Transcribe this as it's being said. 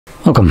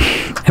Welcome.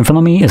 In front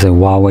of me is a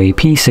Huawei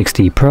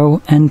P60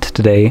 Pro, and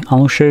today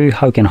I'll show you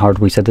how you can hard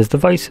reset this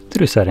device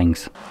through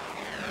settings.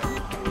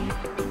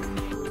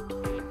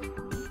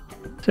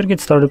 So to get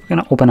started, we're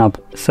going to open up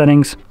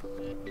settings.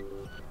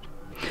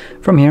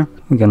 From here,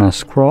 we're going to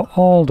scroll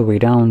all the way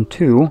down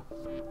to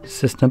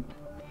system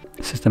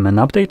and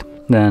update,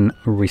 then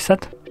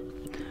reset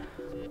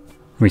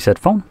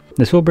phone.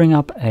 This will bring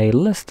up a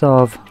list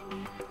of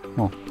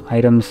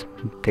items,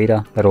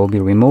 data that will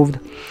be removed.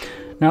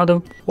 Now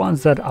the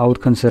ones that I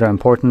would consider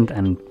important,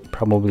 and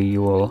probably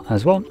you will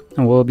as well,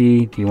 will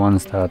be the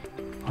ones that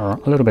are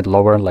a little bit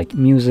lower, like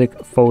music,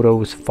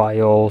 photos,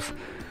 files,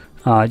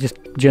 just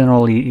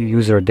generally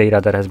user data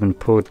that has been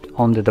put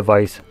on the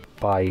device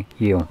by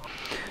you.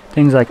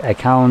 Things like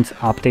accounts,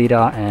 app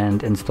data,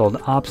 and installed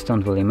apps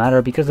don't really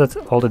matter because that's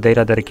all the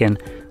data that it can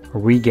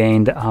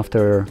regain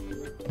after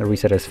the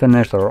reset is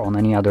finished or on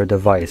any other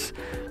device.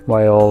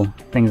 While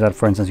things that,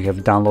 for instance, you have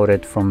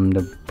downloaded from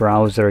the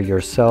browser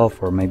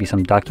yourself, or maybe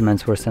some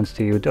documents were sent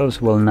to you, those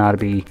will not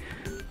be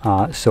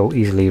so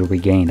easily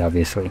regained,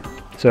 obviously.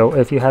 So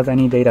if you have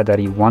any data that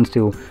you want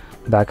to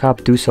back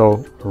up, do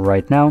so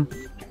right now.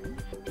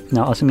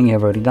 Now, assuming you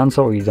have already done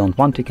so or you don't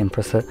want to, you can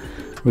press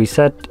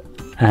reset,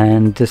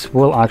 and this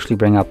will actually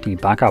bring up the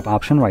backup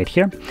option right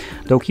here.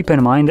 Though keep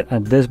in mind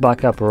this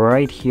backup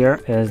right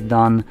here is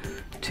done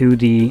to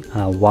the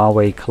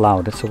Huawei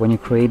cloud. So when you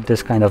create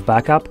this kind of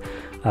backup,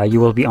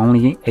 you will be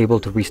only able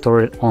to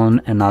restore it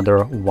on another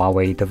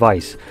Huawei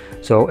device.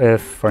 So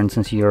if, for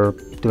instance, you're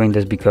doing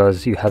this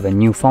because you have a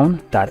new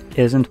phone that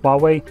isn't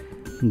Huawei,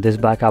 this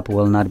backup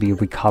will not be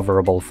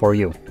recoverable for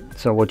you.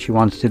 So what you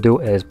want to do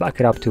is back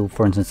it up to,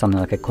 for instance, something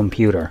like a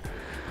computer.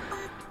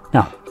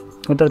 Now,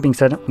 with that being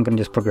said, I'm going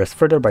to just progress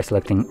further by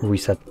selecting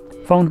reset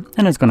phone,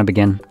 and it's going to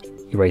begin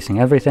erasing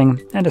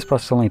everything, and this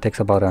process only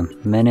takes about a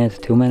minute,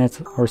 2 minutes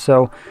or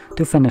so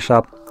to finish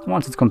up.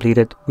 Once it's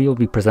completed, we will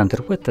be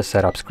presented with the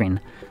setup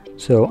screen.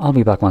 So I'll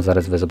be back once that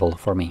is visible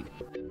for me.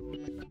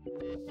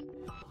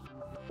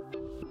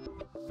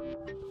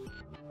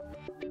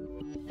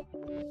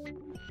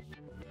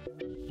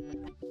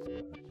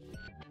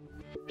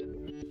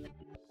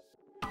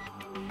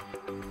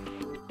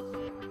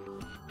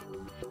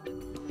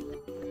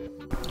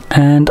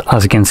 And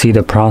as you can see,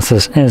 the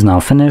process is now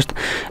finished,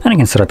 and you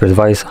can set up your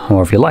device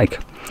however you like.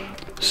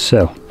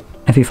 So,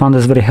 if you found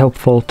this video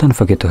helpful, don't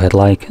forget to hit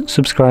like,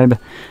 subscribe,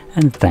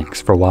 and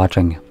thanks for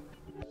watching.